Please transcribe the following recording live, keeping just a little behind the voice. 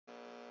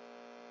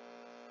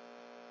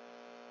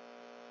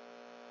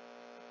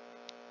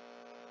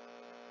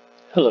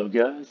Hello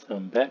guys,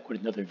 I'm back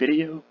with another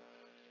video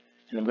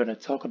and I'm going to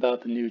talk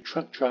about the new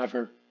Truck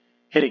Driver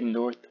Heading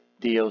North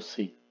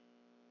DLC.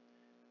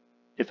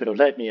 If it'll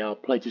let me, I'll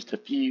play just a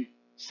few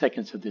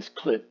seconds of this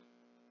clip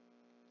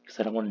because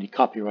I don't want any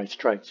copyright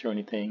strikes or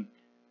anything,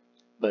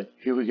 but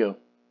here we go.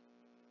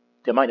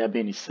 There might not be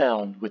any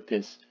sound with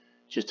this,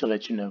 just to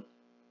let you know.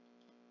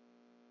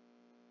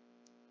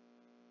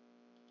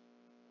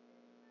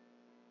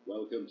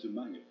 Welcome to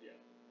Mangafjell,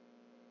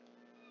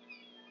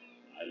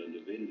 island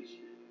of industry.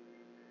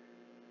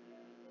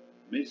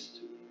 Mist.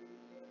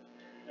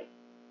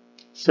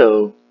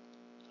 So,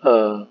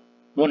 I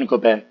want to go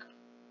back.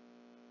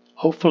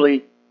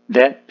 Hopefully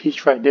that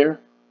piece right there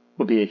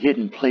will be a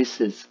Hidden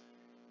Places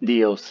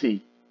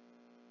DLC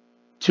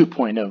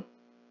 2.0.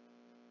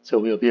 So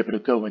we'll be able to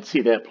go and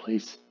see that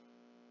place.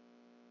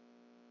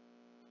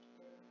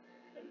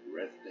 And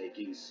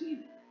breathtaking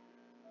scenery.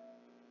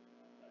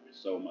 There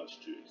is so much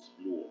to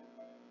explore.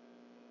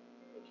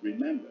 But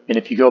remember, And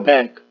if you go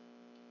back,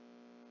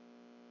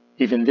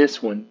 even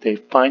this one, they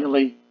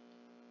finally,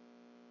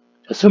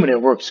 assuming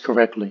it works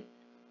correctly,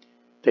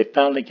 they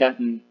finally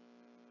gotten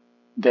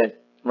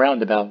that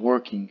roundabout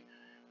working.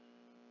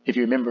 If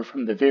you remember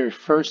from the very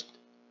first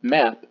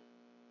map,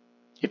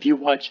 if you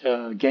watch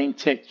Game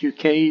Tech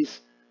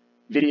UK's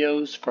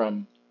videos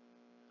from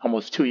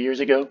almost 2 years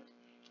ago,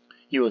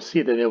 you will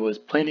see that there was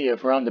plenty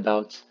of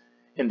roundabouts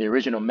in the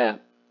original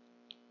map.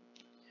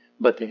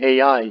 But the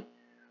AI,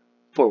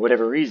 for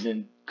whatever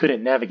reason,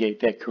 couldn't navigate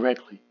that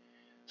correctly.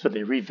 So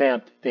they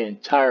revamped the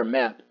entire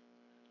map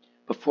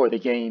before the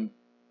game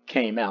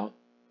came out,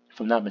 if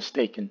I'm not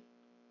mistaken.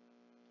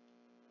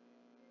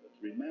 but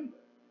remember,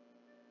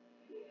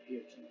 you're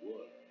here to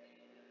work.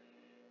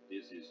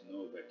 This is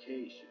no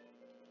vacation.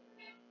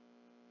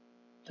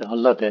 I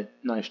love that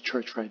nice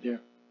church right there.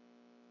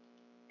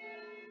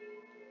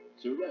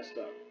 To rest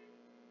up,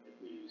 it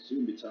will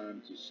soon be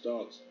time to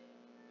start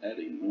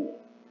heading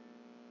north.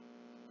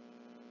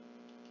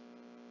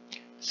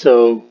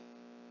 So,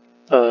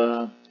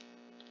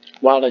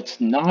 while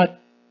it's not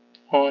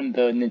on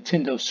the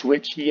Nintendo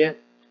Switch yet,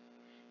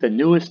 the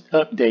newest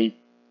update,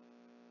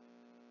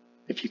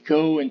 if you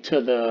go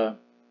into the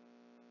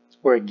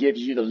where it gives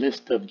you the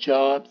list of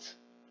jobs,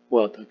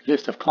 well, the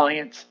list of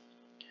clients,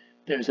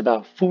 there's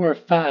about 4 or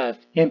 5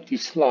 empty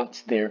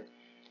slots there.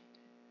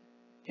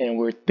 And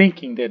we're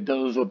thinking that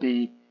those will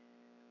be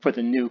for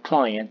the new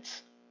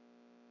clients.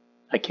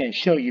 I can't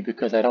show you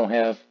because I don't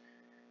have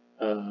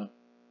the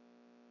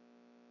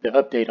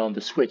update on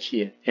the Switch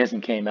yet. It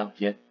hasn't came out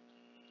yet.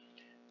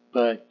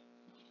 But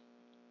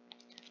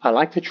I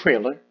like the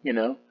trailer,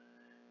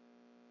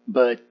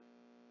 but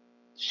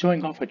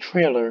showing off a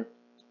trailer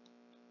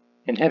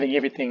and having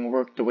everything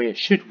work the way it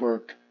should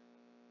work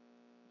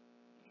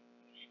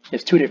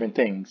is two different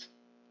things.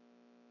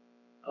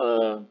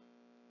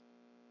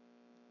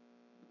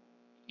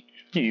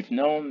 You've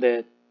known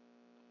that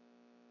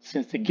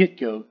since the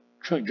get-go,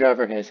 Truck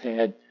Driver has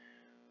had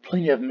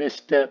plenty of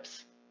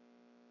missteps.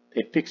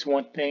 They fix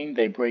one thing,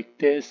 they break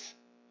this.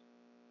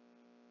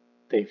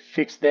 They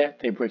fix that,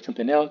 they break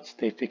something else.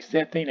 They fix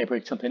that thing, they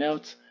break something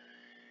else.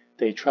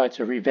 They try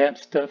to revamp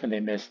stuff and they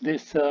mess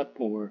this up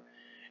or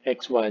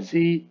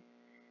XYZ.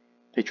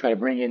 They try to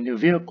bring in new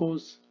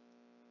vehicles,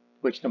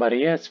 which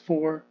nobody asked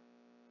for.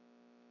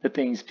 The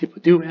things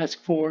people do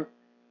ask for,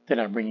 they're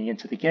not bringing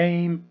into the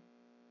game.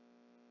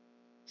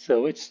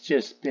 So it's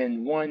just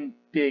been one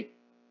big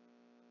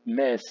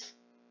mess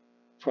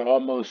for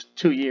almost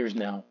 2 years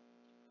now.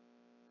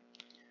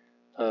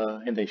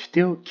 And they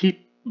still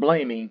keep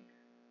blaming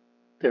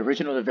the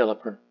original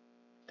developer.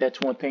 That's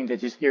one thing that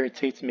just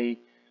irritates me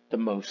the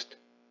most.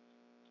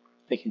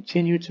 They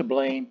continue to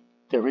blame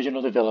the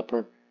original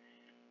developer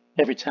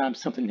every time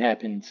something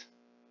happens.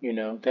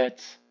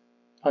 That's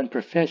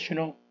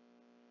unprofessional,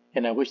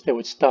 and I wish they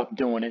would stop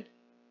doing it.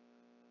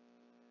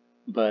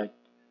 But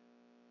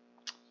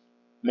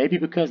maybe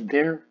because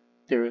they're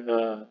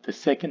the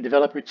second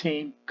developer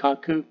team,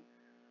 Kaku,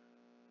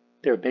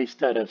 they're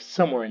based out of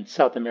somewhere in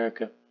South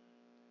America.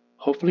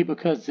 Hopefully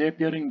because they're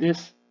building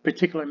this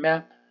particular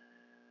map,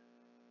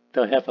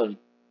 they'll have a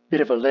bit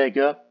of a leg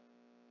up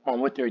on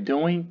what they're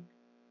doing.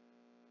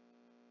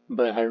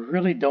 But I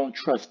really don't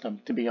trust them,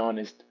 to be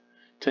honest,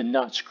 to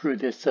not screw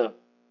this up.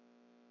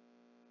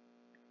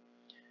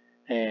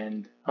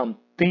 And I'm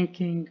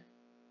thinking,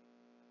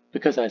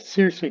 because I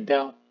seriously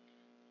doubt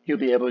you'll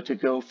be able to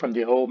go from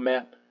the old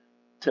map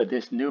to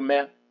this new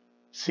map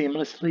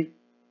seamlessly.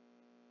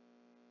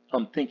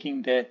 I'm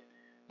thinking that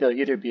there'll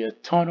either be a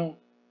tunnel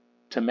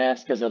to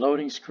mask as a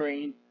loading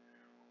screen,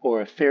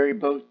 or a ferry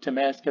boat to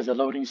mask as a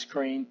loading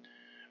screen,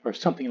 or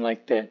something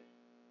like that.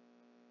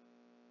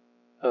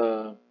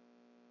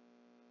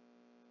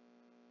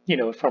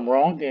 If I'm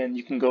wrong, then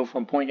you can go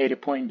from point A to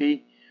point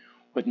B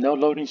with no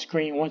loading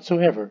screen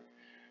whatsoever.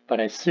 But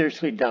I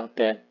seriously doubt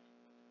that.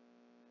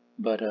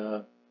 But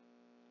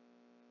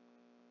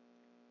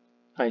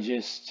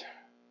honestly,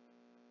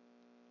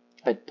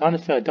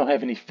 I don't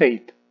have any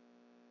faith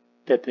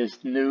that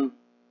this new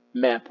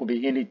map will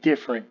be any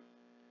different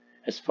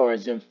as far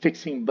as them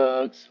fixing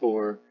bugs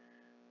or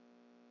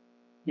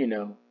you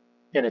know,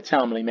 in a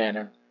timely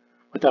manner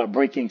without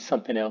breaking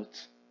something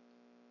else.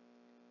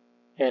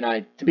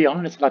 And to be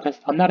honest, like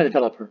I'm not a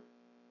developer.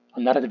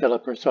 I'm not a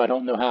developer, so I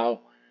don't know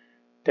how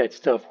that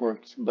stuff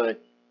works.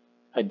 But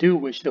I do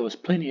wish there was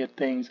plenty of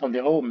things on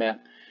the old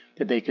map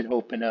that they could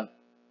open up.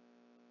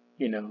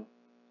 You know,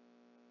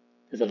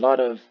 there's a lot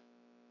of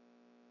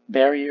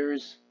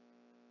barriers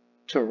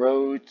to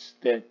roads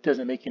that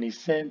doesn't make any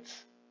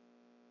sense.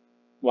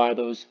 Why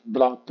those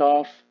blocked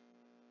off?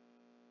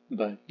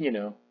 But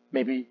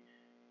maybe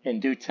in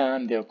due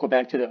time they'll go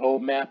back to the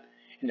old map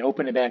and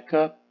open it back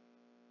up.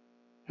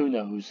 Who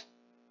knows?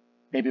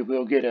 Maybe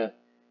we'll get a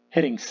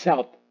heading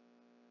south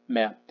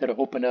map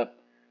that'll open up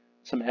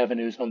some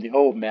avenues on the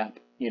old map.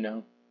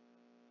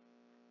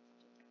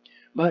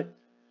 But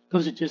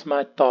those are just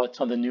my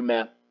thoughts on the new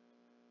map.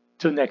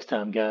 Till next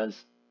time,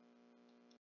 guys.